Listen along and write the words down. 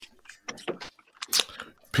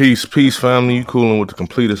Peace, family. You cooling with the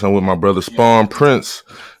completest. I'm with my brother Spawn Prince,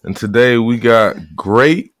 and today we got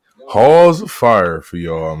great halls of fire for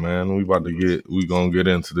y'all, man. We gonna get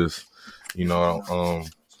into this. You know,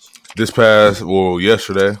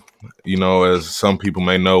 yesterday. You know, as some people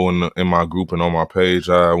may know, in my group and on my page,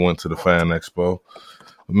 I went to the Fan Expo.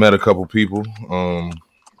 Met a couple people.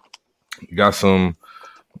 Got some.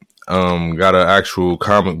 Got an actual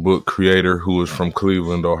comic book creator who is from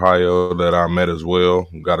Cleveland, Ohio, that I met as well.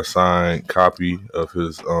 Got a signed copy of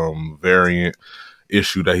his variant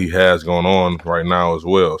issue that he has going on right now as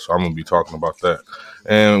well. So I'm gonna be talking about that.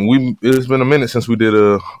 And it's been a minute since we did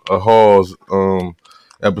a Halls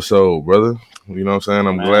episode, brother. You know what I'm saying?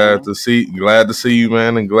 I'm glad to see you,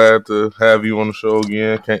 man, and glad to have you on the show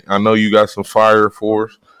again. I know you got some fire for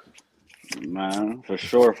us. Man, for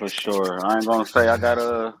sure. I ain't gonna say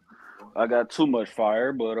I got too much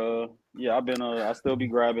fire, but yeah, I still be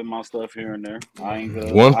grabbing my stuff here and there. I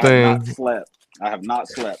have not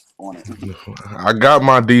slept on it. I got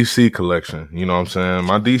my DC collection. You know what I'm saying?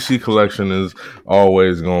 My DC collection is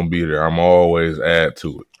always gonna be there. I'm always add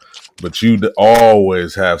to it. But you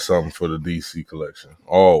always have something for the DC collection.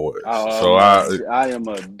 Always. So I am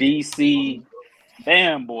a DC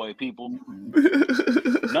fanboy, people.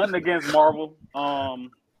 Nothing against Marvel.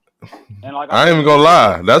 And like I ain't even gonna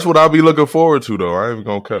lie. That's what I'll be looking forward to, though. I ain't even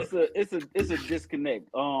gonna cut. It's a disconnect.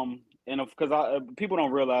 And because people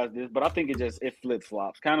don't realize this, but I think it flip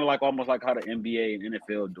flops, kind of like almost like how the NBA and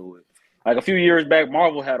NFL do it. Like a few years back,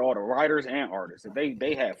 Marvel had all the writers and artists.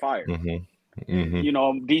 They had fire. Mm-hmm. You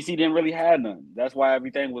know, DC didn't really have none. That's why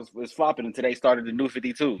everything was flopping until they started the New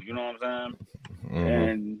 52. You know what I'm saying? Mm-hmm.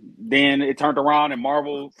 And then it turned around, and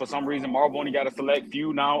Marvel, for some reason, Marvel only got a select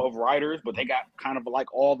few now of writers, but they got kind of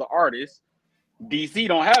like all the artists. DC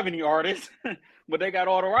don't have any artists, but they got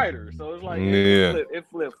all the writers. So it's like it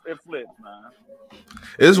flips, man.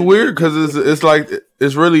 It's weird because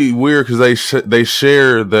it's really weird because they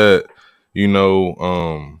share that, you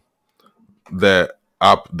know, that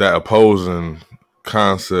opposing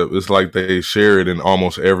concept. It's like they share it in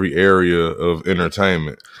almost every area of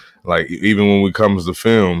entertainment. Like even when it comes to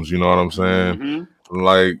films, you know what I'm saying? Mm-hmm.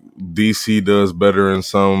 Like DC does better in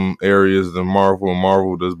some areas than Marvel, and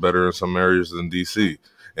Marvel does better in some areas than DC.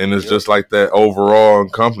 And it's just like that overall in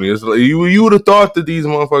company. It's like you would have thought that these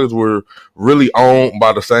motherfuckers were really owned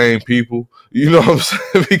by the same people. You know what I'm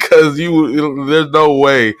saying? Because there's no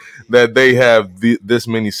way that they have this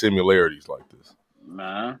many similarities like this.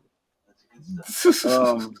 Nah.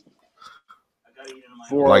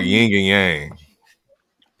 Like yin and yang.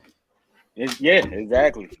 Yeah,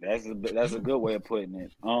 exactly. That's a good way of putting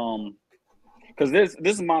it. Because this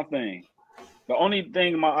is my thing. The only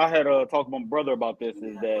thing I had talked to my brother about this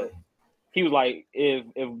is that he was like, if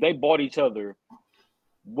they bought each other,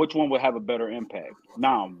 which one would have a better impact?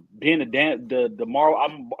 Now, being the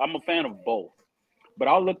Marvel, I'm a fan of both. But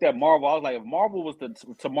I looked at Marvel. I was like, if Marvel was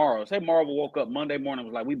tomorrow, say Marvel woke up Monday morning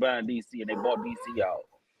and was like, we buying DC, and they bought DC out,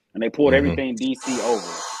 and they pulled everything DC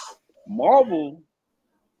over. Marvel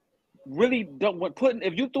really don't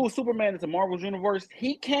if you threw Superman into Marvel's universe,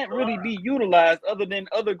 he can't really be utilized other than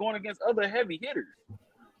going against other heavy hitters.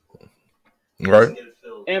 Right.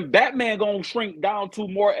 And Batman gonna shrink down to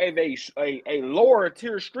more of a lower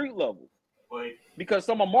tier street level. Because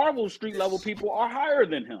some of Marvel's street level people are higher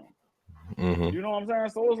than him. Mm-hmm. You know what I'm saying?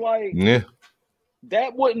 So it's like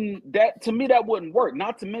that wouldn't work.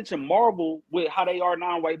 Not to mention Marvel with how they are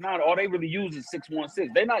now right now, all they really use is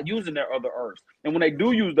 616. They're not using their other Earths. And when they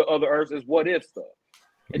do use the other Earths, it's what if stuff.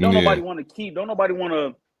 And nobody want that.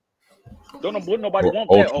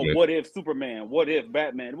 Oh, what if Superman? What if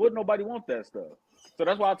Batman? Wouldn't nobody want that stuff? So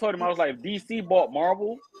that's why I told him, I was like, if DC bought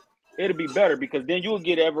Marvel, it'd be better, because then you'll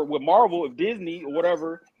get with Marvel, if Disney or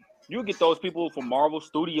whatever, you'll get those people from Marvel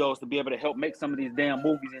Studios to be able to help make some of these damn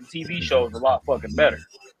movies and TV shows a lot fucking better.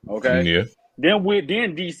 Okay? Yeah. Then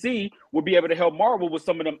DC will be able to help Marvel with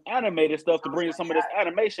some of them animated stuff to bring some of this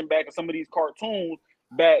animation back and some of these cartoons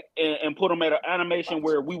back and put them at an animation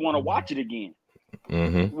where we want to watch it again.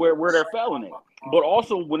 Mm-hmm. Where they're failing it. But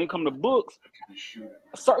also when it comes to books,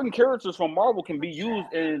 certain characters from Marvel can be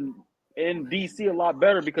used in DC a lot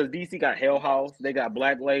better, because DC got Hell House, they got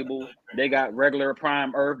Black Label, they got regular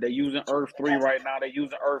Prime Earth, they're using Earth 3 right now, they're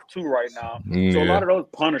using Earth 2 right now. Yeah. So a lot of those,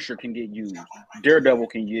 Punisher can get used, Daredevil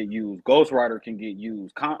can get used, Ghost Rider can get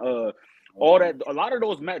used, all that, a lot of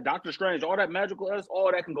those, Doctor Strange, all that magical,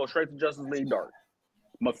 all that can go straight to Justice League Dark.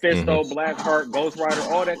 Mephisto, Blackheart, Ghost Rider,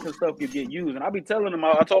 all that kind of stuff could get used. And I be telling him,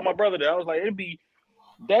 I told my brother that, I was like,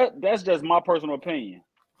 that's just my personal opinion.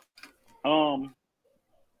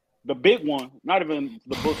 The big one, not even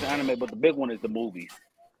the books and anime, but the big one is the movies.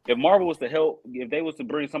 If Marvel was to help, if they was to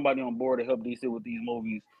bring somebody on board to help DC with these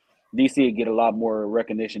movies, DC would get a lot more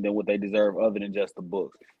recognition than what they deserve, other than just the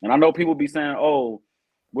books. And I know people be saying, "Oh,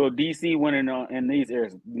 well, DC winning in these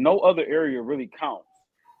areas." No other area really counts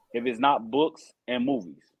if it's not books and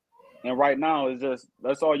movies. And right now, it's just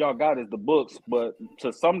that's all y'all got is the books. But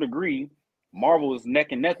to some degree, Marvel is neck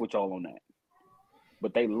and neck with y'all on that.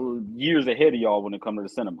 But they years ahead of y'all when it comes to the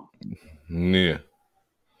cinema. Yeah.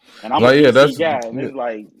 And I'm a Like yeah, DC that's guy, and it's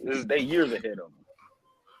like they years ahead of them.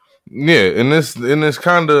 yeah, and it's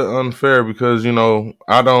kind of unfair because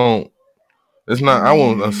I don't. It's not. I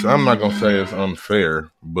won't. I'm not gonna say it's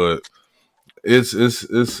unfair, but it's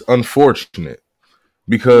unfortunate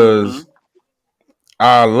because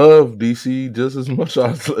I love DC just as much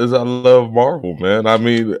as I love Marvel, man. I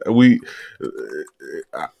mean,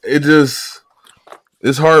 it just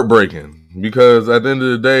it's heartbreaking because at the end of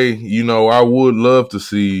the day, I would love to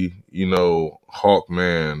see,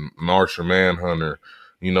 Hawkman, Martian Manhunter,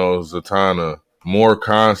 Zatanna, more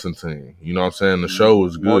Constantine. You know what I'm saying? The show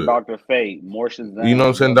is More good. Dr. Fate, more You know what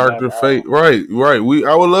I'm Shazam, saying? more Black Dr. Fate. Adam. Right.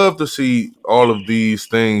 I would love to see all of these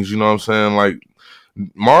things, you know what I'm saying? Like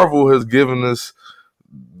Marvel has given us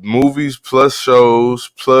movies plus shows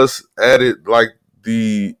plus added like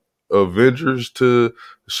the Avengers to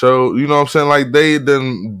show. You know what I'm saying? Like they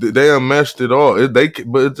meshed it all. But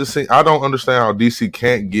it just I don't understand how DC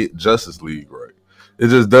can't get Justice League right. It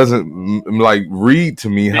just doesn't like read to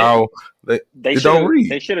me how They it should don't have read.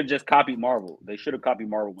 they should have just copied Marvel. They should have copied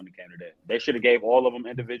Marvel when it came to that. They should have gave all of them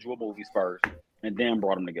individual movies first and then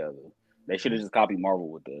brought them together. They should have just copied Marvel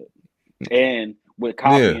with that. And with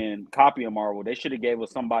Yeah. copying Marvel, they should have gave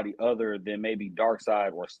us somebody other than maybe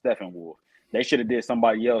Darkseid or Steppenwolf. They should have did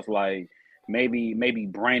somebody else like maybe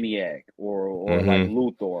Brainiac or like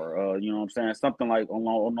Luthor. You know what I'm saying? Something like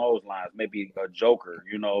on those lines. Maybe a Joker.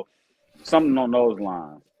 Something on those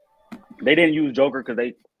lines. They didn't use Joker because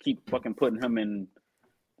they keep fucking putting him in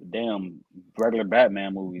the damn regular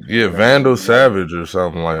Batman movies for Yeah, whatever Vandal reason. Like, Savage or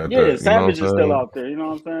something like yeah, that. You know what Savage is still I'm out there. You know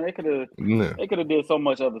what I'm saying? saying? They could have did so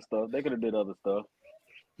much other stuff. They could have did other stuff.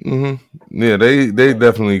 Yeah, they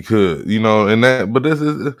definitely could, and that, but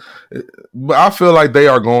but I feel like they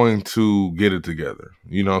are going to get it together.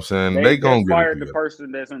 You know what I'm saying? They They just gonna get it fired the together.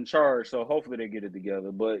 person that's in charge, so hopefully they get it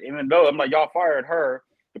together. But even though I'm like, y'all fired her,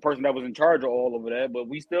 the person that was in charge of all of that, but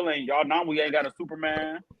we still ain't y'all now. We ain't got a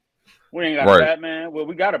Superman. We ain't got a Right. Batman. Well,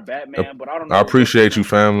 we got a Batman, but I don't I know what's appreciate you,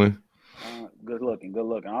 family. good looking.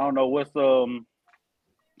 I don't know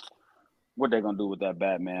what they gonna do with that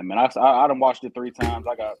Batman, man. I done watched it 3 times.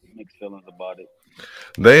 I got mixed feelings about it.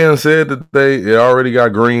 They done said that it already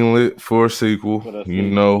got greenlit for a sequel. For the You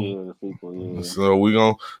sequel, know, yeah, the sequel, yeah. so we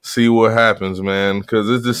gonna see what happens, man. Because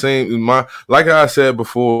it's the same. Like I said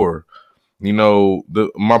before,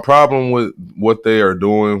 my problem with what they are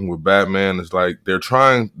doing with Batman is like they're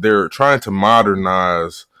trying to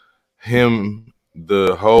modernize him,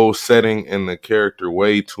 the whole setting and the character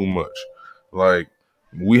way too much. Like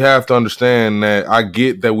we have to understand that I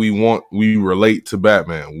get that we relate to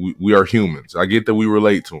Batman. We are humans. I get that we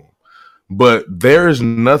relate to him. But there is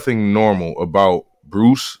nothing normal about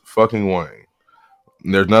Bruce fucking Wayne.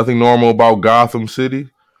 There's nothing normal about Gotham City.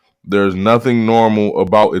 There's nothing normal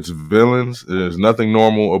about its villains. There's nothing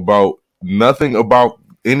about His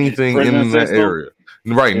anything prison in that system, area.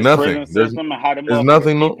 Right, nothing. and how the There's motherfuckers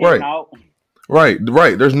nothing. keep getting Right, out.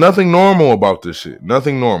 right. There's nothing normal about this shit.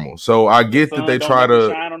 Nothing normal. So I The get that sun they don't try never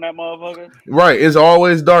to. shine on that motherfucker. Right, it's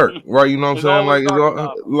always dark. Right, you know what I'm It's saying? always Like it's dark in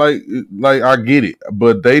all, Gotham. like I get it,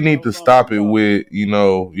 but they need No to sun stop in it Gotham. with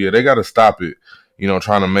yeah, they got to stop it.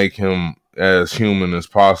 Trying to make him as human as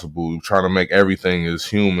possible, trying to make everything as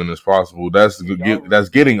human as possible. That's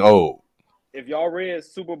getting old. If y'all read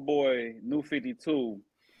Superboy New 52,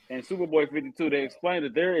 and Superboy 52, they explained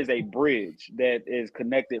that there is a bridge that is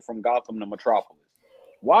connected from Gotham to Metropolis.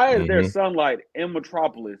 Why is there sunlight in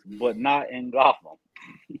Metropolis but not in Gotham?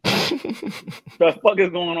 The fuck is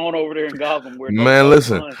going on over there in Gotham where Man, no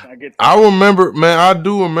listen, sun can get to I them? remember, man, I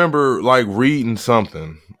do remember like reading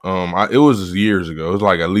something. It was years ago. It was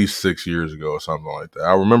like at least 6 years ago or something like that.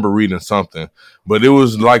 I remember reading something, but it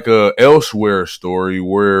was like a Elsewhere story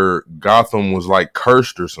where Gotham was like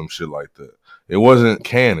cursed or some shit like that. It wasn't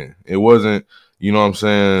canon. It wasn't, you know what I'm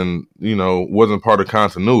saying, wasn't part of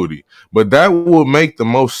continuity. But that would make the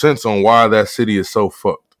most sense on why that city is so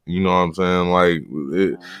fucked. You know what I'm saying? Like,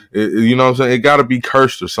 you know what I'm saying? It got to be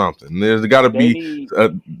cursed or something. There's got to be a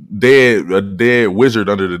dead wizard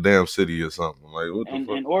under the damn city or something. Like, what the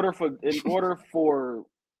fuck? In order for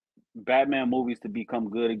Batman movies to become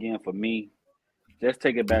good again, for me, just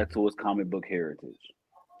take it back to its comic book heritage.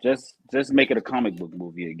 Just make it a comic book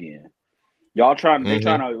movie again. Y'all trying, they Mm-hmm.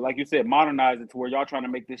 trying to, like you said, modernize it to where y'all trying to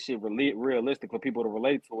make this shit realistic for people to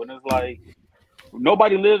relate to. And it's like,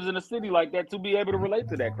 nobody lives in a city like that to be able to relate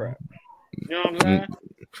to that crap. You know what I'm saying?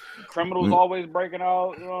 Criminals always breaking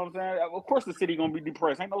out. You know what I'm saying? Of course, the city gonna be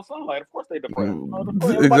depressed. Ain't no sunlight. Of course, they depressed. You know,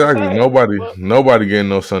 everybody Exactly. sad. Nobody getting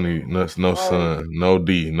no sunny, no Like, sun, no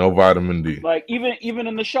D, no vitamin D. like even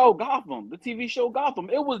in the show Gotham, the TV show Gotham,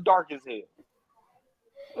 it was dark as hell.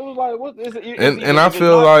 It was like, what is it? It's And either, I if it's feel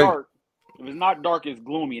not like dark, if it's not dark, it's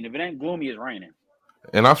gloomy, and if it ain't gloomy, it's raining.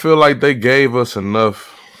 they gave us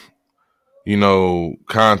enough,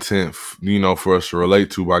 content, for us to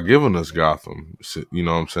relate to by giving us Gotham. You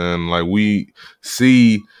know what I'm saying? Like we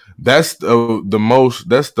see that's the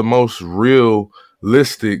most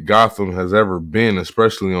realistic Gotham has ever been,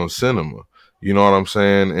 especially on cinema. You know what I'm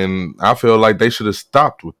saying? And I feel like they should have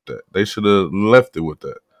stopped with that. They should have left it with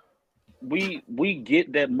that. We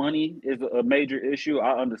get that money is a major issue.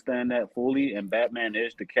 I understand that fully, and Batman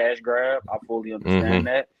is the cash grab. I fully understand Mm-hmm.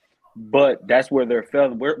 that, but that's where they're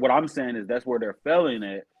failing. What I'm saying is that's where they're failing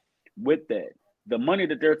at with that. The money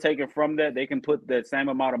that they're taking from that, they can put that same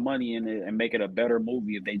amount of money in it and make it a better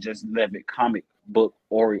movie if they just left it comic book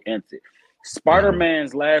oriented. Spider Mm-hmm.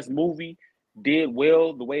 Man's last movie did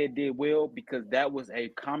well the way it did well because that was a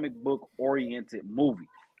comic book oriented movie.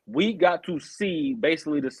 We got to see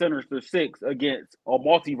basically the Sinister Six against a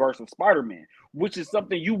multiverse of Spider-Man, which is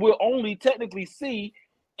something you will only technically see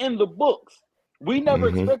in the books. We never Mm-hmm.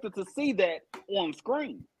 expected to see that on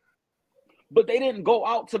screen. But they didn't go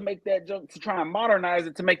out to make that jump to try and modernize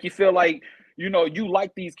it to make you feel like, you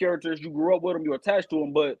like these characters, you grew up with them, you're attached to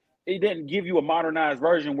them, but it didn't give you a modernized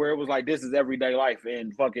version where it was like this is everyday life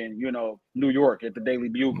in fucking, New York at the Daily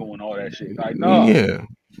Bugle and all that shit. Like, no. Yeah,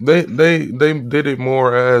 they did it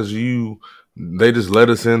more as you. They just let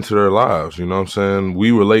us into their lives. You know what I'm saying?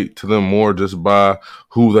 We relate to them more just by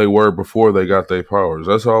who they were before they got their powers.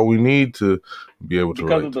 That's all we need to be able to Because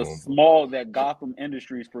relate of to the them. smog that Gotham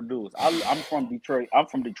Industries produce. I'm from Detroit. I'm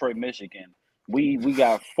from Detroit, Michigan. We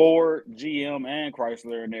got Ford, GM, and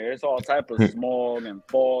Chrysler in there. It's all type of smog and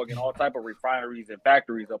fog and all type of refineries and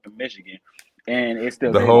factories up in Michigan, and it's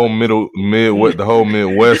still daylight. The whole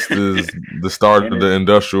Midwest is the start And of the it's,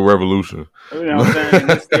 Industrial Revolution. you know what I'm saying,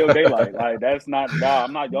 and it's still daylight. Like that's not. Nah,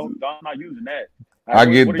 I'm not using that. Like I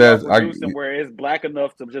what get are y'all that. producing where it's black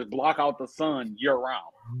enough to just block out the sun year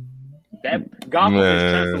round? That Gotham is Man,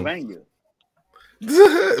 Transylvania.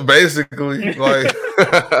 basically, like,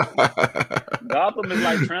 Gotham is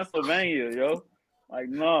like Transylvania, yo. Like,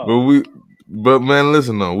 but no. but man,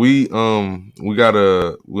 listen though, we don't got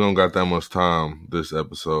that much time this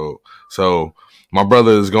episode, so my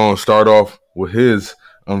brother is gonna start off with his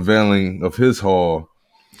unveiling of his haul.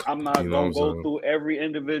 I'm You not know what gonna I'm go saying? through every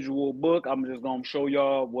individual book. I'm just gonna show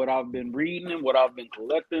y'all what I've been reading and what I've been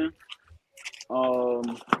collecting.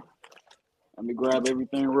 Um, Let me grab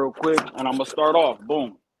everything real quick, and I'm gonna start off.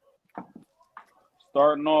 Boom.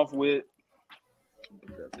 Starting off with,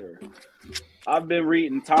 I've been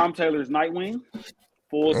reading Tom Taylor's Nightwing,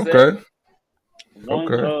 full set. Okay,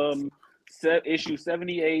 One okay, set issue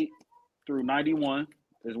 78 through 91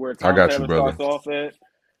 is where I Tom got you, Taylor brother. starts off at,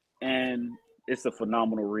 and it's a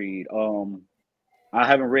phenomenal read. I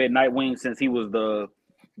haven't read Nightwing since he was the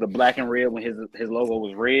black and red when his logo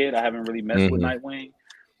was red. I haven't really messed with Hmm. Nightwing,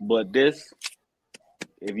 but this,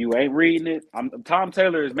 if you ain't reading it, Tom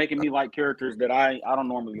Taylor is making me like characters that I don't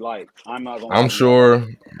normally like. I'm not gonna lie I'm to y'all. sure.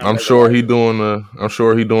 I'm I'm making sure like he doing a. I'm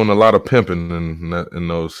sure he doing a lot of pimping in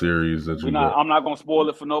those series that we you not. got. I'm not gonna spoil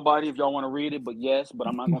it for nobody if y'all want to read it, but yes, but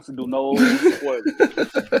I'm not gonna do no spoilers.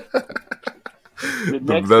 The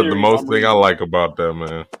next The series most I'm thing I reading, like about that,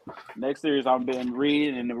 man. next series I've been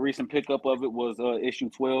reading, and the recent pickup of it was issue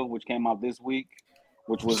 12, which came out this week,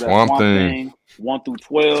 which was that Swamp Swamp Thing. Thing 1 through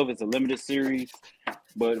 12. It's a limited series,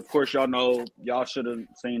 but of course y'all know y'all should have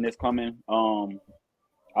seen this coming.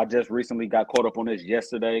 I just recently got caught up on this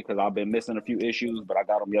yesterday because I've been missing a few issues, but I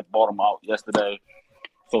bought them out yesterday.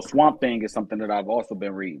 So Swamp Thing is something that I've also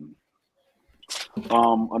been reading.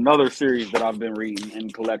 Another series that I've been reading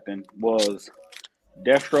and collecting was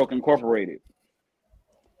Deathstroke Incorporated.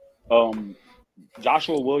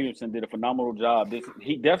 Joshua Williamson did a phenomenal job.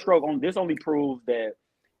 This only proves that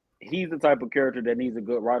he's the type of character that needs a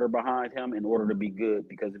good writer behind him in order to be good.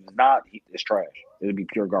 Because if it's not, it's trash. It'll be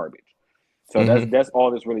pure garbage. So Hmm. that's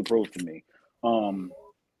all this really proves to me.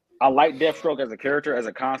 I like Deathstroke as a character, as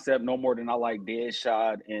a concept, no more than I like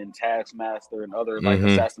Deadshot and Taskmaster and other like Hmm.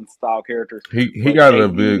 assassin style characters. He But got they a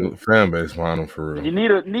need big fan base behind him for real. he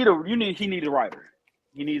need a need a you need he needs a writer.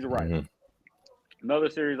 He needs a writer. Hmm. Another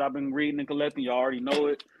series I've been reading and collecting, you already know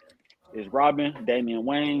it. is Robin, Damian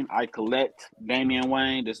Wayne. I collect Damian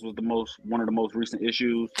Wayne. This was one of the most recent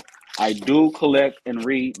issues. I do collect and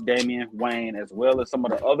read Damian Wayne as well as some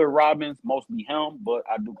of the other Robins, mostly him, but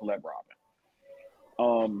I do collect Robin.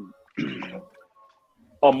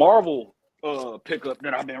 A Marvel pickup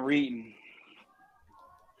that I've been reading.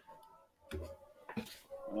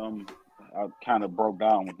 I kind of broke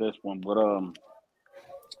down with this one, but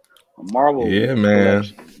Marvel man,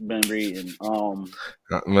 been reading.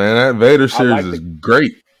 Man, that Vader series is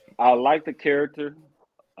great. I like the character.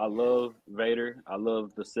 I love Vader. I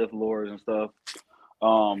love the Sith Lords and stuff.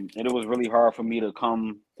 And it was really hard for me to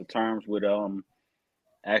come to terms with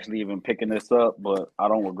actually even picking this up, but I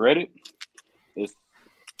don't regret it. It's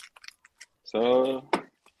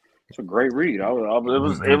a great read. I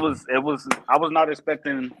was not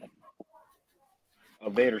expecting a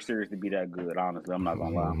Vader series to be that good. Honestly, I'm not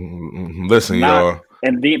gonna lie. Listen, y'all,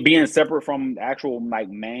 and being separate from the actual like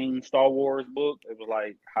main Star Wars book, it was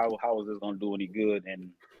like, how is this gonna do any good? And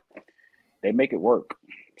they make it work.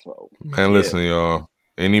 So, man, listen, y'all.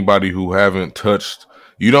 Anybody who haven't touched,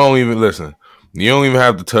 you don't even listen. You don't even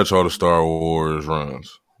have to touch all the Star Wars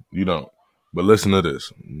runs. You don't. But listen to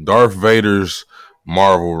this: Darth Vader's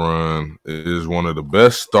Marvel run is one of the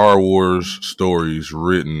best Star Wars stories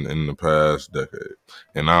written in the past decade.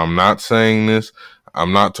 And I'm not saying this.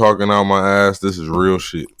 I'm not talking out my ass. This is real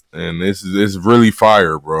shit. And it's really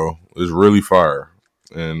fire, bro. It's really fire.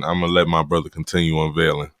 And I'm going to let my brother continue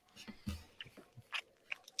unveiling.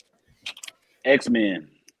 X-Men.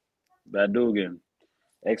 Bad Dugan.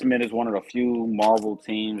 X-Men is one of the few Marvel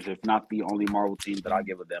teams, if not the only Marvel team that I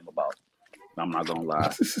give a damn about. I'm not gonna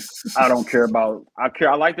lie. I don't care about. I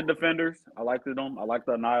like the Defenders. I like them. I like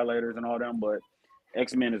the Annihilators and all them. But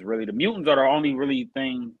X-Men is really the mutants are the only really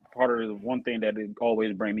part of the one thing that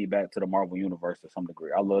always bring me back to the Marvel universe to some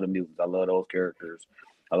degree. I love the mutants. I love those characters.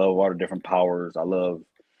 I love all the different powers. I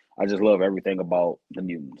just love everything about the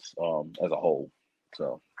mutants as a whole.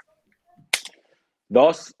 So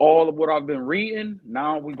that's all of what I've been reading.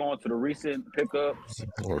 Now we're going to the recent pickups.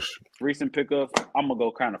 I'm gonna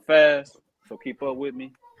go kind of fast. So keep up with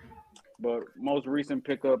me. But most recent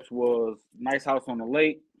pickups was Nice House on the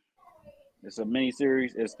Lake. It's a mini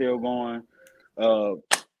series. It's still going.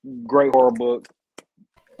 Great horror book.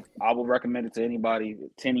 I would recommend it to anybody.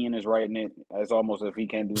 Tinian is writing it. It's almost if he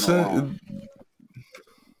can't do no wrong.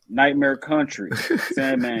 Nightmare Country,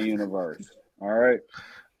 Sandman Universe. All right.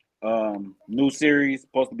 New series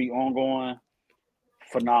supposed to be ongoing.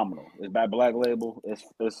 Phenomenal. It's by Black Label. It's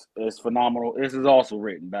phenomenal. This is also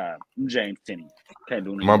written by James Tenney. Can't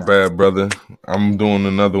do my bad, brother. I'm doing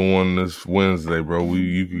another one this Wednesday, bro.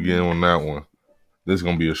 You can get on that one. This is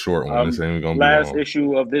gonna be a short one. This ain't gonna be long. Last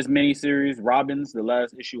issue of this miniseries, Robins. The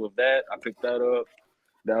last issue of that, I picked that up.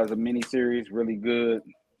 That was a miniseries, really good.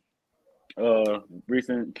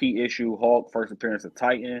 Recent key issue, Hulk, first appearance of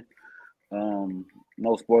Titan.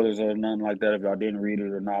 No spoilers or nothing like that if y'all didn't read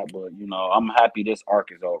it or not, but I'm happy this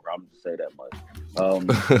arc is over. I'm just say that much.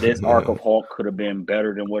 This arc of Hulk could have been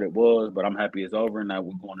better than what it was, but I'm happy it's over and now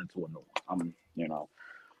we're going into a new one.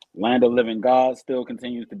 Land of Living God still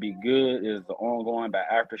continues to be good. It's the ongoing by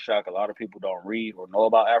Aftershock. A lot of people don't read or know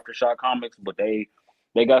about Aftershock comics, but they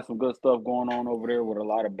got some good stuff going on over there with a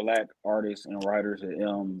lot of black artists and writers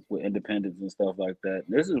with independence and stuff like that.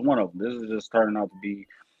 This is one of them. This is just turning out to be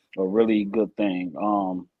a really good thing. I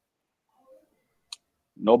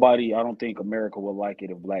don't think America would like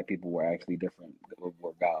it if black people were actually different,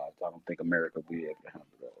 were gods. I don't think America would be able to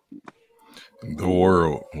handle that. The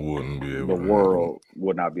world wouldn't be able. The world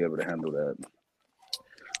would not be able to handle that.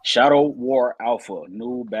 Shadow War Alpha,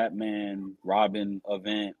 new Batman Robin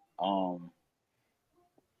event. I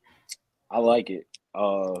like it.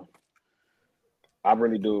 I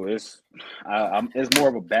really do. It's more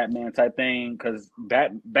of a Batman type thing because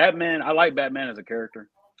Batman. I like Batman as a character,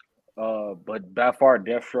 but by far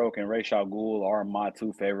Deathstroke and Ra's al Ghul are my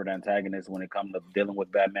two favorite antagonists when it comes to dealing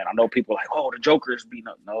with Batman. I know people are like, oh, the Joker is beating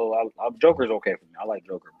up. No, Joker's okay for me. I like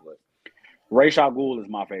Joker, but Ra's al Ghul is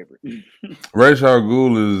my favorite. Ra's al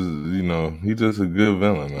Ghul is, he's just a good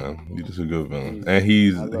villain, man. He's just a good villain, and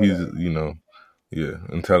he's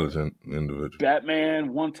intelligent individual.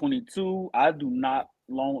 Batman 122. I no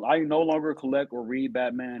longer collect or read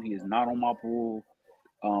Batman. He is not on my pool.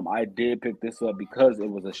 I did pick this up because it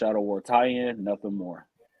was a Shadow War tie-in. Nothing more.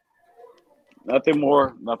 Nothing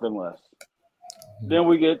more. Nothing less. Then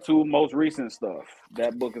we get to most recent stuff.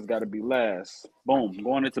 That book has got to be last. Boom.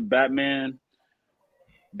 Going into Batman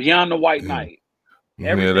Beyond the White Knight.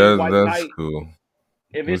 Everything that's Knight, cool.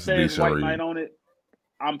 If it says White Knight on it,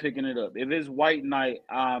 I'm picking it up. If it's White Knight,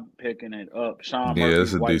 I'm picking it up. Sean Yeah,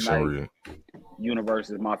 it's Murphy's a White decent Knight read. universe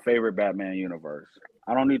is my favorite Batman universe.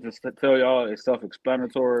 I don't need to tell y'all; it's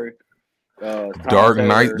self-explanatory. It's Tom Dark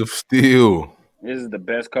Knight Taylor. of Steel. This is the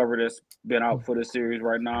best cover that's been out for this series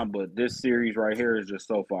right now. But this series right here is just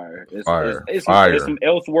so fire. Fire. It's some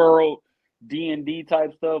Elseworld D&D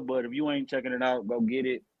type stuff. But if you ain't checking it out, go get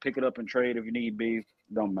it. Pick it up and trade if you need be.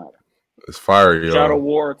 Don't matter. It's fire, Shadow y'all.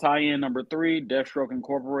 War tie-in number 3, Deathstroke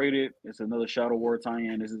Incorporated. It's another Shadow War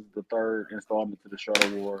tie-in. This is the third installment to the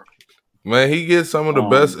Shadow War. Man, he gets some of the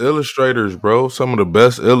best illustrators, bro. Some of the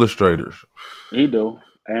best illustrators. He do.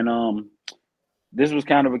 And this was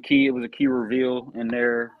kind of a key. It was a key reveal in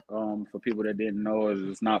there for people that didn't know.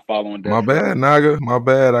 It's not following Deathstroke. My bad, Naga. My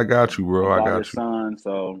bad. I got you, bro. I got his you. son.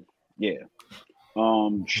 So yeah.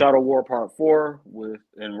 Shadow War Part 4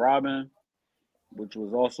 and Robin, which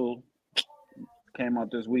was also came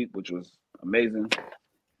out this week, which was amazing.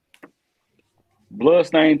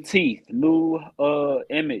 Bloodstained Teeth, new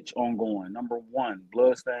image ongoing. Number 1,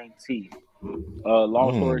 Bloodstained Teeth.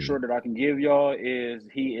 Long story short that I can give y'all is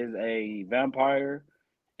he is a vampire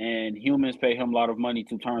and humans pay him a lot of money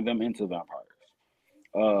to turn them into vampires.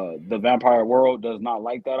 The vampire world does not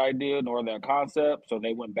like that idea nor that concept, so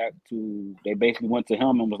they basically went to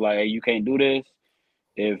him and was like, hey, you can't do this.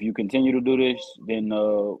 If you continue to do this, then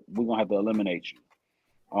we're gonna have to eliminate you.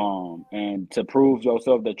 And to prove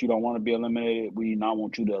yourself that you don't want to be eliminated, we not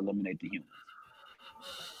want you to eliminate the humans.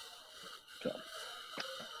 So,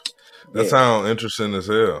 that sounds interesting as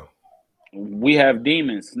hell. We have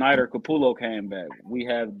Demons. Snyder Capullo came back. We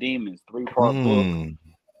have Demons, 3-part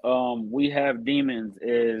book. We have Demons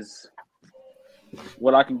is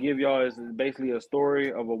what I can give y'all is basically a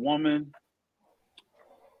story of a woman.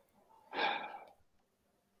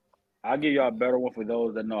 I'll give y'all a better one for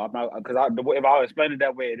those that know. I'm not because if I explain it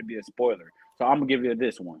that way, it'd be a spoiler. So I'm gonna give you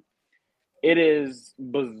this one. It is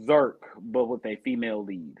Berserk, but with a female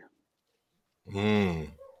lead.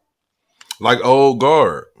 Like Old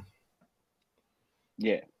Guard.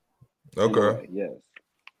 Yeah. Okay. Yes.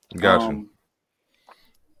 Got you.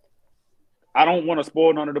 I don't want to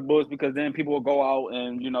spoil none of the books because then people will go out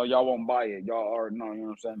and y'all won't buy it. Y'all already know, you know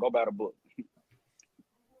what I'm saying? Go buy the book.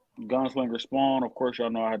 Gunslinger Spawn, of course,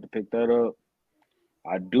 y'all know I had to pick that up.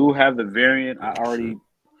 I do have the variant. I already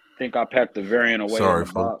think I packed the variant away in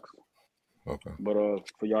the box. Okay. But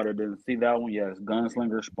for y'all that didn't see that one, yes,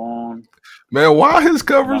 Gunslinger Spawn. Man, why his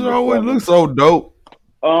covers always look so dope?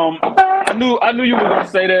 I knew you were gonna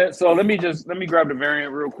say that. So let me grab the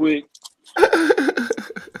variant real quick.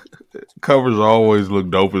 Covers always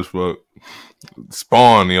look dope as fuck.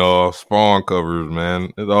 Spawn, y'all. Spawn covers,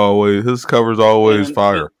 man. His covers always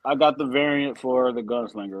fire. I got the variant for the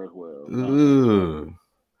Gunslinger as well.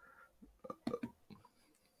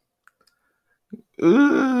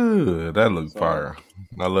 That looks fire.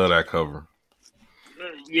 I love that cover.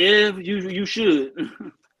 Yeah, you should.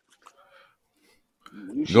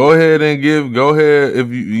 Go ahead if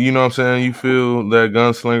you know what I'm saying, you feel that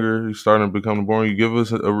Gunslinger is starting to become boring, you give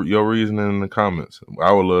us your reasoning in the comments.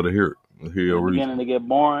 I would love to hear it. Beginning to get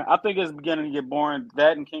boring. I think it's beginning to get boring.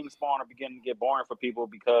 That and King Spawn are beginning to get boring for people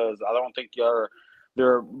because I don't think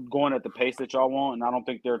they're going at the pace that y'all want, and I don't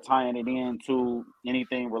think they're tying it into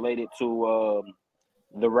anything related to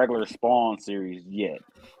the regular Spawn series yet.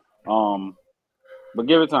 But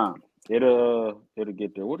give it time. It'll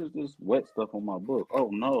get there. What is this wet stuff on my book? Oh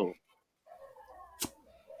no.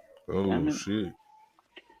 Oh shit.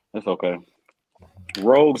 That's okay.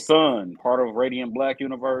 Rogue Sun, part of Radiant Black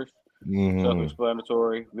universe.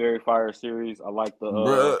 Self-explanatory, very fire series. I like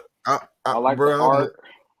the I like the art.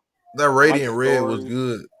 That Radiant Red was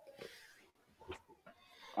good.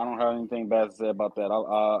 I don't have anything bad to say about that.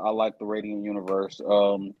 I like the Radiant universe.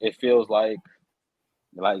 It feels like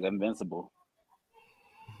Invincible.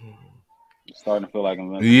 It's starting to feel like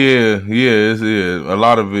Invincible. Yeah. A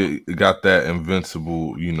lot of it got that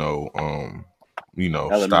Invincible,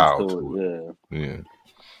 style to it.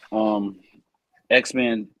 Yeah.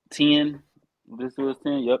 X-Men 10. This was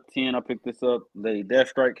 10. Yep, 10. I picked this up. The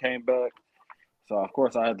Deathstrike came back. So of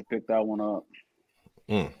course I had to pick that one up.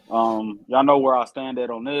 Y'all know where I stand at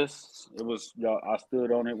on this. I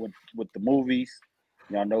stood on it with the movies.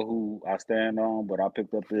 Y'all know who I stand on, but I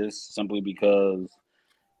picked up this simply because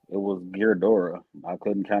it was Ghidorah. I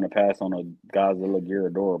couldn't kind of pass on a Godzilla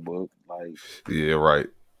Ghidorah book. Yeah, right.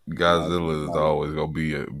 Godzilla is always gonna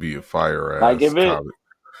be a fire ass comic.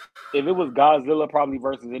 If it was Godzilla probably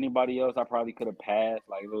versus anybody else, I probably could have passed.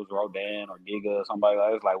 Like if it was Rodan or Giga or somebody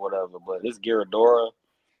like that, it's like whatever. But it's Ghidorah.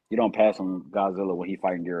 You don't pass on Godzilla when he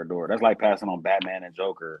fighting Ghidorah. That's like passing on Batman and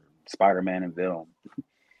Joker, Spider-Man and Venom.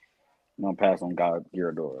 I'm gonna pass on God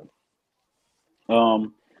Gyrodora.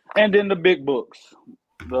 And then the big books,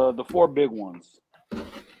 the 4 big ones.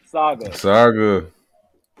 Saga.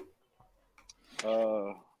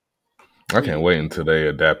 I can't wait until they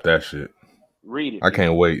adapt that shit. Read it. I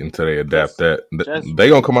can't wait until they adapt that. Just they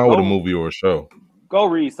gonna come out with a movie or a show. Go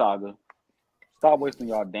read Saga. Stop wasting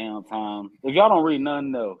y'all damn time. If y'all don't read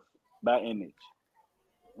nothing else by Image,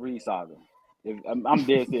 read Saga. I'm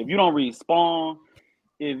dead serious. If you don't read Spawn,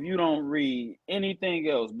 if you don't read anything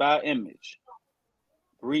else by Image,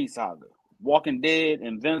 read Saga. Walking Dead,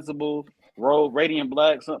 Invincible, Rogue, Radiant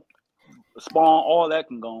Black, Spawn, all that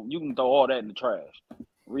can go. You can throw all that in the trash.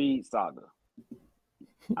 Read Saga.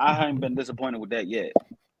 I haven't been disappointed with that yet.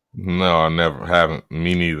 No, I never haven't.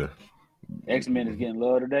 Me neither. X-Men is getting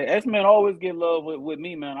love today. X-Men always get love with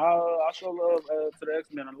me, man. I show love to the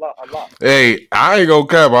X-Men a lot. Hey, I ain't gonna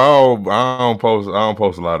cap. I don't post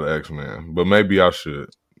a lot of X-Men, but maybe I should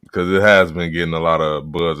because it has been getting a lot of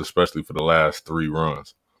buzz, especially for the last 3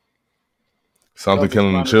 runs. Something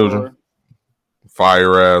Killing the Children,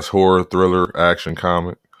 fire ass horror thriller action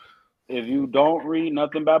comic. If you don't read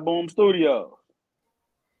nothing by Boom Studios,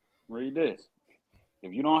 read this.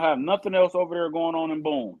 If you don't have nothing else over there going on in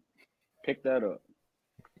Boom, pick that up.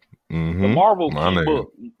 Mm-hmm.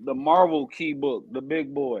 The Marvel key book, the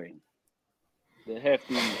big boy, the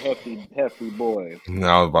hefty boy.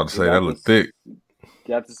 I was about to say that look thick.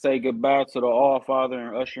 Got to say goodbye to the All-Father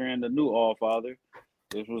and usher in the new All-Father.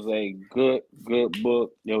 This was a good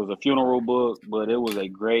book. It was a funeral book, but it was a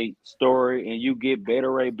great story, and you get Beta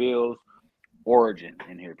Ray Bill's origin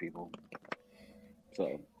in here, people.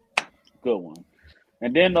 So, good one.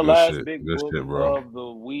 And then the last big book of the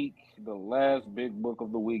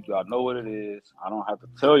week, y'all know what it is. I don't have to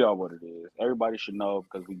tell y'all what it is. Everybody should know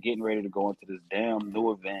because we're getting ready to go into this damn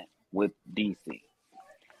new event with DC.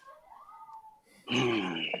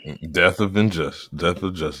 Death of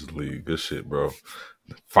Justice League. Good shit, bro.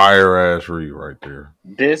 Fire ass read right there.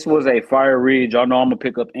 This was a fire read. Y'all know I'm gonna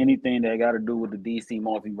pick up anything that got to do with the DC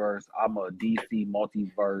multiverse. I'm a DC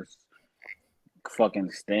multiverse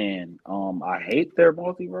fucking stan. I hate their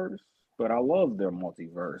multiverse, but I love their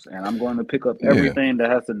multiverse, and I'm going to pick up everything that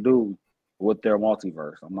has to do with their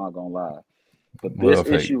multiverse. I'm not gonna lie, but this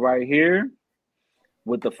issue right here,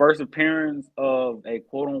 with the first appearance of a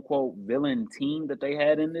quote unquote villain team that they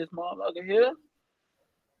had in this motherfucker here,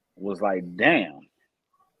 was like, damn.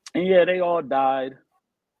 And yeah, they all died,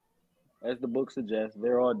 as the book suggests.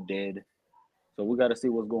 They're all dead. So we got to see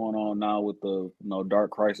what's going on now with the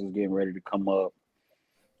Dark Crisis getting ready to come up.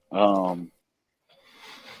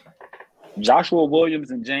 Joshua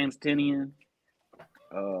Williams and James Tynion,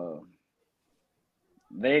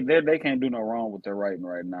 they can't do no wrong with their writing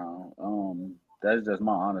right now. That's just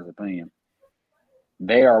my honest opinion.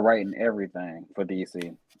 They are writing everything for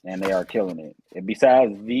DC, and they are killing it. And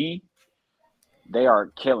besides they are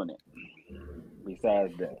killing it.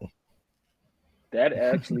 Besides that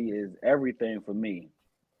actually is everything for me.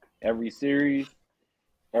 Every series,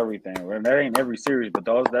 everything. Well, that ain't every series, but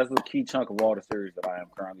that's a key chunk of all the series that I am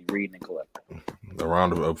currently reading and collecting. A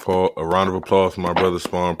round of applause for my brother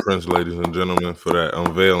Spawn Prince, ladies and gentlemen, for that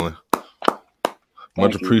unveiling.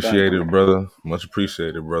 Much appreciated, brother. Much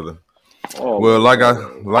appreciated, brother. Oh, well, like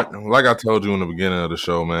I told you in the beginning of the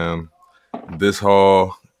show, man, this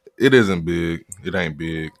haul, it isn't big. It ain't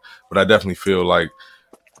big, but I definitely feel like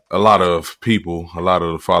a lot of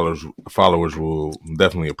the followers will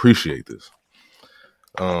definitely appreciate this.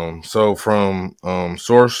 So from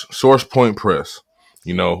Source Point Press,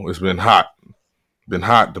 it's been hot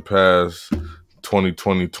the past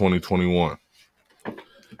 2020, 2021.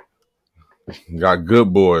 Got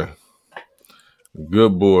Good Boy.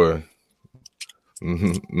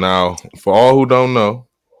 Now, for all who don't know,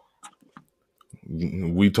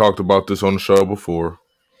 we talked about this on the show before.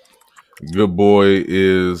 Good Boy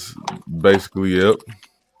is basically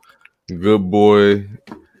Good Boy.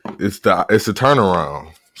 It's a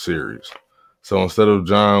turnaround series. So instead of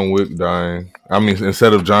John Wick's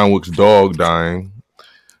dog dying,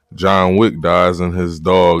 John Wick dies and his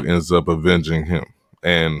dog ends up avenging him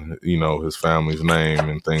and his family's name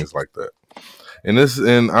and things like that.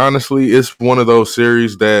 And honestly, it's one of those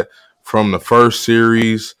series that from the first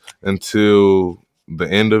series until the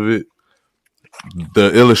end of it,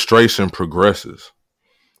 the illustration progresses.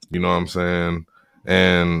 You know what I'm saying?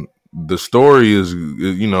 And the story is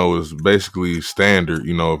basically standard,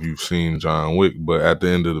 if you've seen John Wick, but at the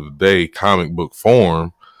end of the day, comic book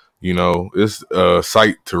form, it's a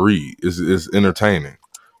sight to read. It's entertaining,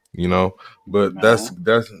 but that's it.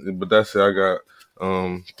 I got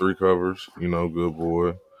 3 covers, Good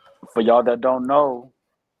Boy. For y'all that don't know,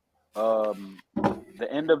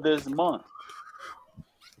 the end of this month,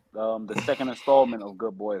 the second installment of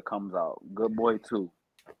Good Boy comes out. Good Boy 2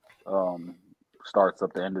 starts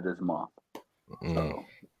up the end of this month. So,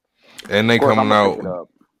 and they of course, I'm coming gonna out. pick it up.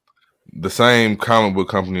 The same comic book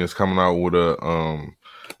company is coming out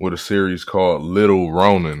with a series called Little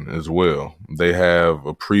Ronin as well. They have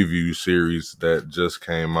a preview series that just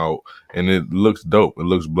came out, and it looks dope. It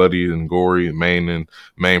looks bloody and gory. Main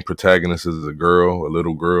protagonist is a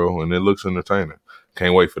little girl, and it looks entertaining.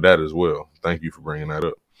 Can't wait for that as well. Thank you for bringing that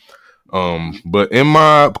up. But in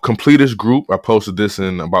my completest group, I posted this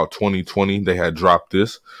in about 2020. They had dropped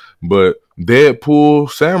this, but Deadpool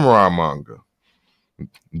Samurai manga.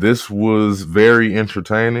 This was very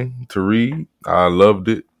entertaining to read. I loved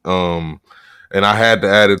it. And I had to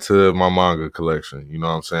add it to my manga collection. You know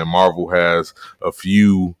what I'm saying? Marvel has a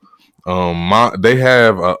few. They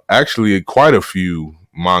have actually quite a few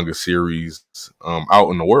manga series out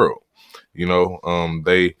in the world. You know,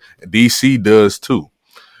 DC does too.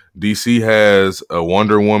 DC has a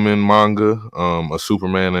Wonder Woman manga, a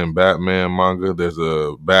Superman and Batman manga. There's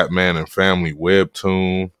a Batman and Family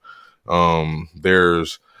webtoon.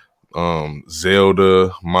 There's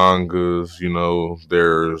Zelda mangas, you know,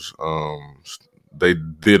 there's they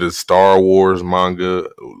did a Star Wars manga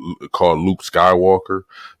called Luke Skywalker.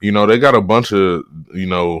 You know, they got a bunch of, you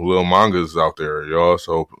know, little mangas out there, y'all.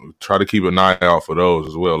 So try to keep an eye out for those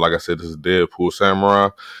as well. Like I said, this is Deadpool Samurai.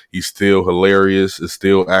 He's still hilarious. It's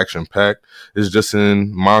still action packed. It's just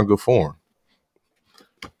in manga form.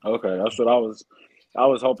 Okay, that's what I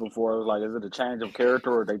was hoping for. I was like, is it a change of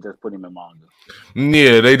character or they just put him in manga?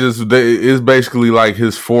 Yeah, it's basically like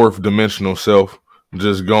his fourth dimensional self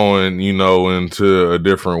just going, you know, into a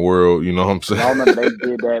different world. You know what I'm saying? I remember they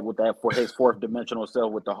did that with his fourth dimensional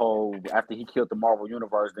self with the whole after he killed the Marvel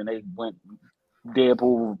Universe. Then they went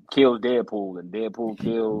Deadpool kills Deadpool and Deadpool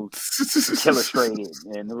kills Illustrated,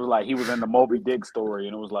 and it was like he was in the Moby Dick story,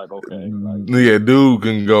 and it was like okay, like, yeah, dude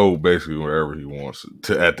can go basically wherever he wants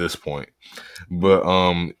to at this point. But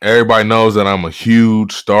everybody knows that I'm a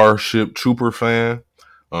huge Starship Trooper fan.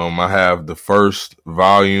 I have the first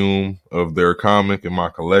volume of their comic in my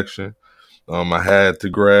collection. I had to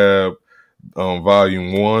grab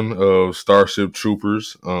volume 1 of Starship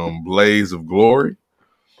Troopers, Blaze of Glory.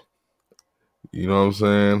 You know what I'm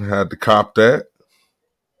saying? Had to cop that.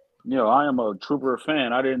 you know, I am a Trooper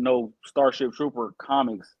fan. I didn't know Starship Trooper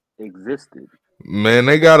comics existed. Man,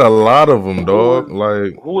 they got a lot of them, dog.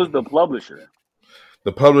 Who was the publisher?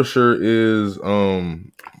 The publisher is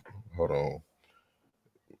hold on.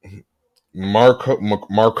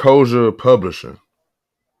 Marcosia Publishing.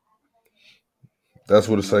 That's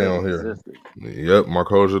what it's saying on here. Yep,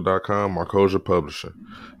 Marcosia.com, Marcosia Publishing.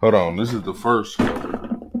 Hold on, this is the first. I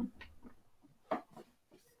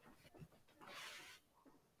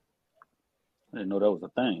didn't know that was a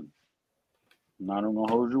thing. I'm not gonna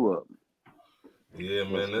hold you up. Yeah,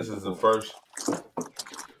 man, this is the first.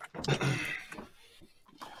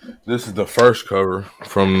 This is the first cover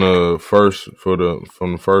from the first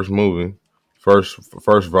movie,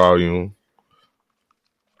 first volume.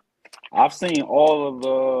 I've seen all of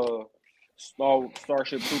the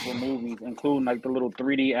Starship Trooper movies, including like the little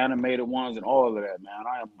 3D animated ones and all of that. Man,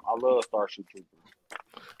 I love Starship Troopers.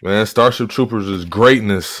 Man, Starship Troopers is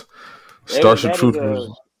greatness. Starship Troopers.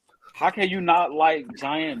 How can you not like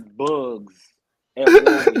giant bugs at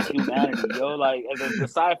war with humanity, yo? Like, as the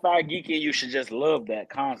sci-fi geek in you should just love that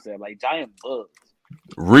concept, like giant bugs.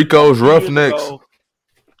 Rico's Roughnecks.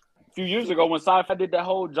 A few years ago, when sci-fi did that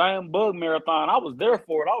whole giant bug marathon, I was there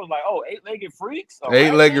for it. I was like, "Oh, eight-legged freaks,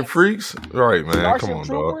 eight-legged freaks, right, man? Starship Come on,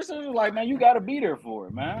 Troopers, dog. Like, man, you got to be there for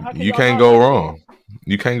it, man. You can't go wrong.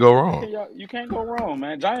 You can't go wrong. You can't go wrong,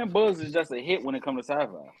 man. Giant bugs is just a hit when it comes to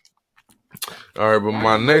sci-fi. All right, but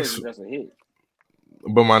my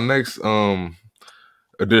next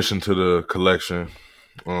addition to the collection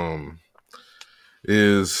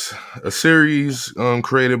is a series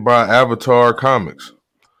created by Avatar Comics.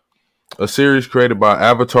 This series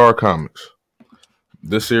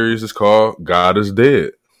is called God is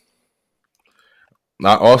Dead.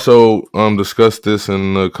 I also discussed this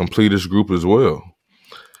in the completest group as well.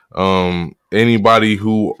 Anybody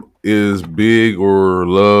who is big or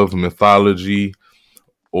love mythology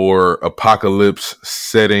or apocalypse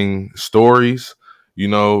setting stories, you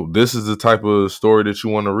know, this is the type of story that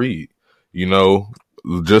you want to read. You know,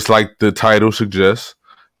 just like the title suggests,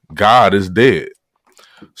 God is dead.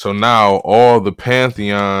 So now all the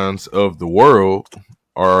pantheons of the world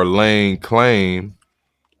are laying claim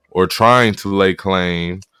or trying to lay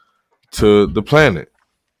claim to the planet.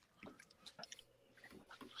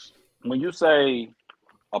 When you say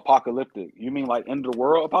apocalyptic, you mean like end of the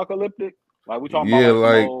world apocalyptic? Like we talking about Yeah,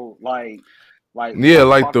 like like yeah,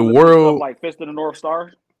 like the post-apocalyptic stuff world. like Fist of the North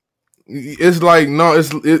Star. It's like no,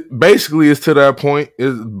 it basically it's to that point.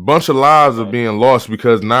 It's a bunch of lives are Okay. being lost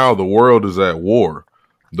because now the world is at war.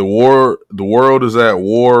 The world is at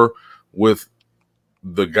war with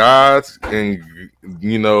the gods, and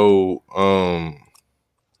you know,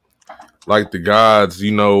 like the gods,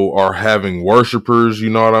 you know, are having worshipers. You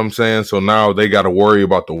know what I'm saying? So now they got to worry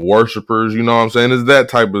about the worshipers. You know what I'm saying? It's that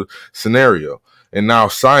type of scenario. And now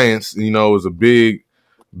science, you know, is a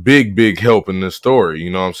big help in this story, you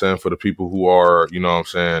know what I'm saying, for the people who are, you know what I'm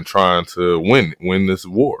saying, trying to win this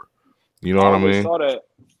war. You know I what I always mean? saw that.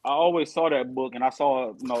 I always saw that book, and I saw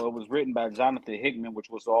it was written by Jonathan Hickman, which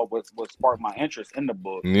was all what sparked my interest in the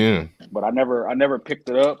book. Yeah. But I never picked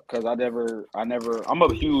it up because I never. I'm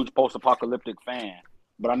a huge post-apocalyptic fan,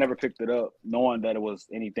 but I never picked it up knowing that it was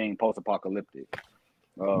anything post-apocalyptic.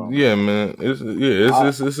 Yeah, man.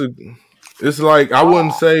 I, It's like I,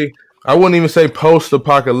 I wouldn't even say post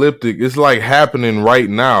apocalyptic. It's like happening right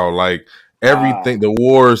now. Like uh, everything the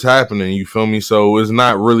war is happening, you feel me? So it's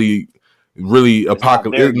not really it's not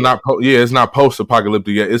apocalyptic. there It's yet. not it's not post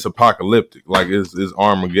apocalyptic yet. It's apocalyptic. Like it's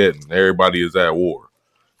Armageddon. Everybody is at war.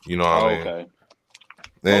 You know what I Oh, mean? okay,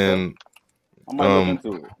 okay. And I might look um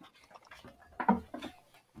into it.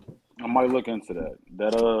 I might look into that.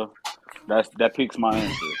 That piques my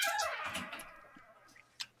interest.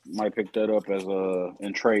 Might pick that up as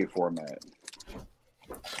in trade format.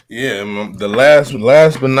 yeah, the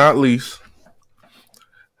last but not least,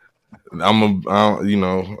 you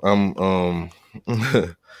know,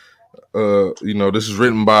 you know, this is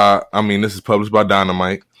written by, I mean, this is published by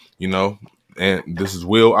Dynamite, you know, and this is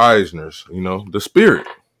Will Eisner's, you know, The Spirit.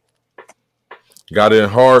 Got it in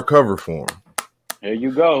hardcover form. Here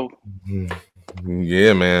you go.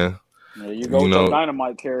 Yeah, man. There you go You with your know,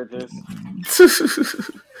 dynamite characters.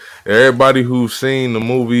 everybody who's seen the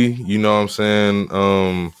movie, you know what I'm saying,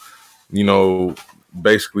 you know,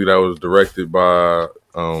 basically that was directed by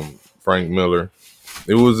Frank Miller.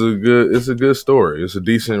 It's a good story. It's a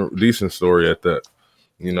decent story at that.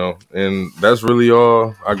 You know, and that's really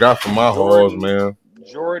all I got for my halls, Jordan man.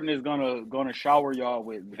 Jordan is gonna shower y'all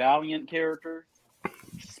with Valiant characters,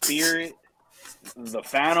 Spirit, the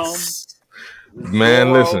Phantom,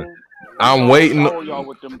 Man, listen, Zorro. He I'm gonna waiting. shower y'all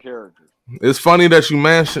with them characters. It's funny that you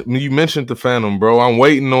mentioned the Phantom, bro. I'm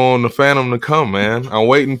waiting on the Phantom to come, man. I'm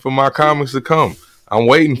waiting for my comics to come. I'm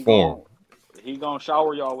waiting He for gonna he gonna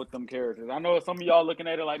shower y'all with them characters. I know some of y'all looking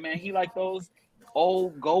at it like, man, he like those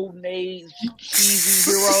old golden age cheesy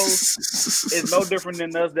heroes. It's no different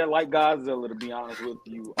than us that like Godzilla, to be honest with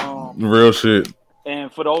you. them. Real shit.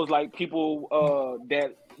 And for those like people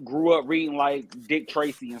that grew up reading like Dick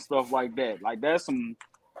Tracy and stuff like that, like that's some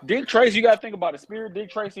Dick Tracy. You got to think about it. Spirit, Dick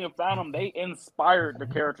Tracy, and Phantom. They inspired the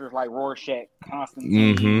characters like Rorschach,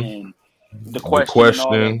 Constantine, Mm-hmm. and The The Question, and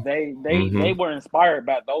all that. question. They Mm-hmm. were inspired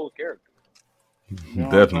by those characters. You know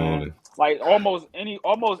what I'm saying? Definitely. Like almost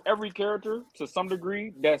every character to some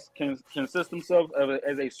degree that can consist themselves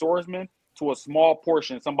as a swordsman to a small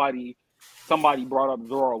portion. Somebody brought up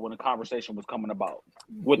Zorro when the conversation was coming about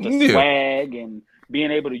with the Yeah. swag and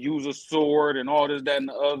being able to use a sword and all this, that, and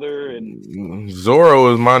the other. And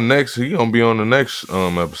Zorro is my next. He gonna be on the next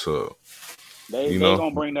episode. they You they know.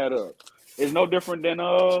 gonna bring that up. It's no different than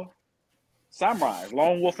samurai,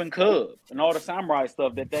 Lone Wolf and Cub, and all the samurai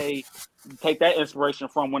stuff that they take that inspiration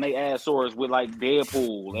from when they add swords with like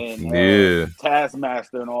Deadpool and Yeah.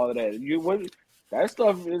 Taskmaster and all of that. That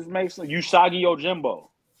stuff is makes Usagi Yojimbo.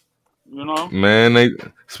 You know, Man, they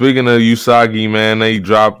speaking of Usagi, man, they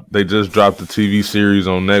just dropped the TV series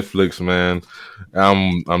on Netflix, man.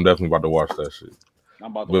 I'm definitely about to watch that shit.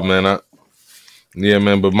 I'm about to But watch man, that. yeah,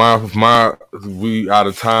 man, but my we out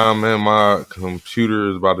of time, man. My computer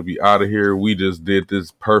is about to be out of here. We just did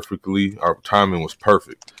this perfectly. Our timing was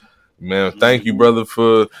perfect. Man, thank you, Mm-hmm. brother,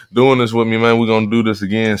 for doing this with me, man. We're gonna do this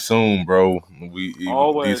again soon, bro.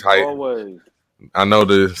 These Always. I know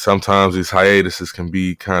that sometimes these hiatuses can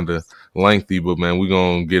be kind of lengthy, but man, we're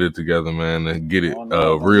gonna get it together, man, and get it Oh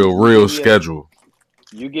no, man! real schedule.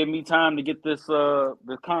 You give me time to get this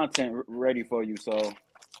the content ready for you. So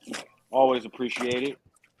always appreciate it.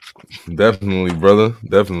 Definitely, brother.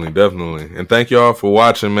 Definitely. And thank y'all for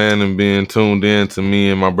watching, man, and being tuned in to me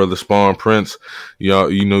and my brother Spawn Prince.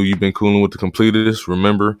 Y'all, you know you've been cooling with the completest.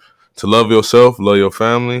 Remember to love yourself, love your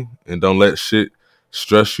family, and don't let shit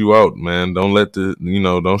stress you out, man. Don't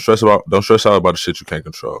stress out about the shit you can't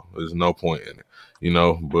control. There's no point in it.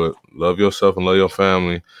 But love yourself and love your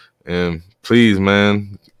family. And please,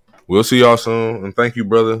 man, we'll see y'all soon. And thank you,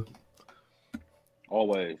 brother.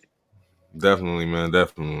 Always. Definitely, man.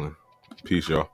 Definitely. Peace, y'all.